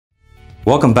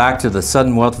Welcome back to the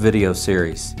Sudden Wealth video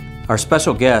series. Our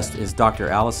special guest is Dr.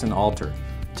 Allison Alter.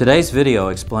 Today's video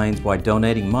explains why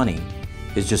donating money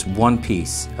is just one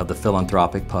piece of the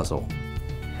philanthropic puzzle.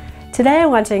 Today I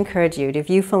want to encourage you to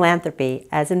view philanthropy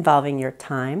as involving your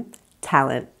time,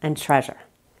 talent, and treasure.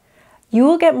 You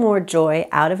will get more joy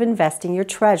out of investing your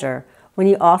treasure when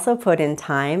you also put in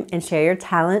time and share your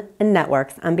talent and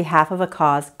networks on behalf of a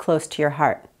cause close to your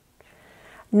heart.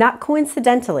 Not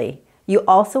coincidentally, you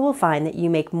also will find that you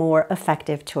make more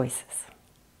effective choices.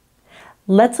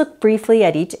 Let's look briefly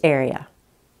at each area.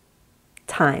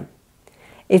 Time.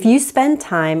 If you spend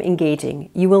time engaging,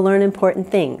 you will learn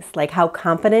important things like how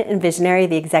competent and visionary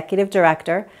the executive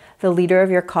director, the leader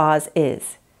of your cause,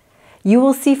 is. You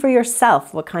will see for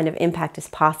yourself what kind of impact is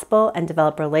possible and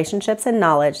develop relationships and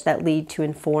knowledge that lead to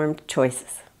informed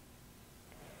choices.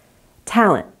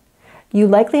 Talent. You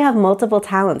likely have multiple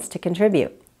talents to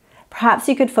contribute. Perhaps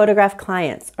you could photograph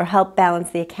clients or help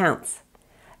balance the accounts.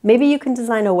 Maybe you can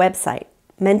design a website,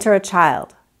 mentor a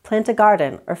child, plant a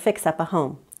garden, or fix up a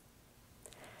home.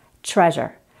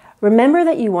 Treasure. Remember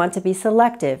that you want to be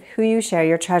selective who you share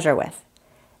your treasure with.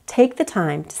 Take the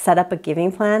time to set up a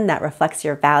giving plan that reflects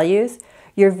your values,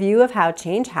 your view of how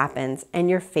change happens, and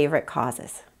your favorite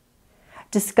causes.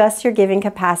 Discuss your giving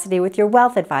capacity with your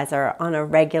wealth advisor on a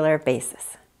regular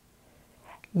basis.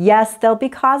 Yes, there'll be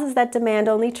causes that demand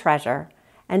only treasure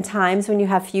and times when you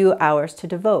have few hours to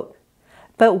devote.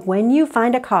 But when you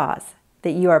find a cause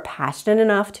that you are passionate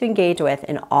enough to engage with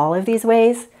in all of these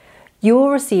ways, you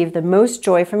will receive the most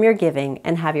joy from your giving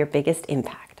and have your biggest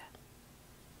impact.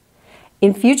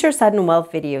 In future Sudden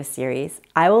Wealth video series,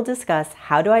 I will discuss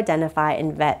how to identify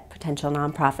and vet potential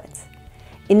nonprofits.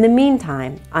 In the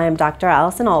meantime, I am Dr.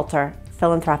 Allison Alter,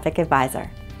 Philanthropic Advisor.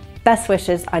 Best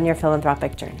wishes on your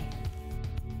philanthropic journey.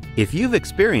 If you've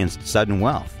experienced sudden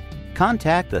wealth,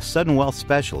 contact the Sudden Wealth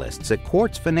specialists at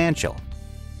Quartz Financial.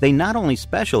 They not only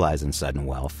specialize in sudden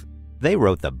wealth, they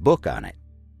wrote the book on it.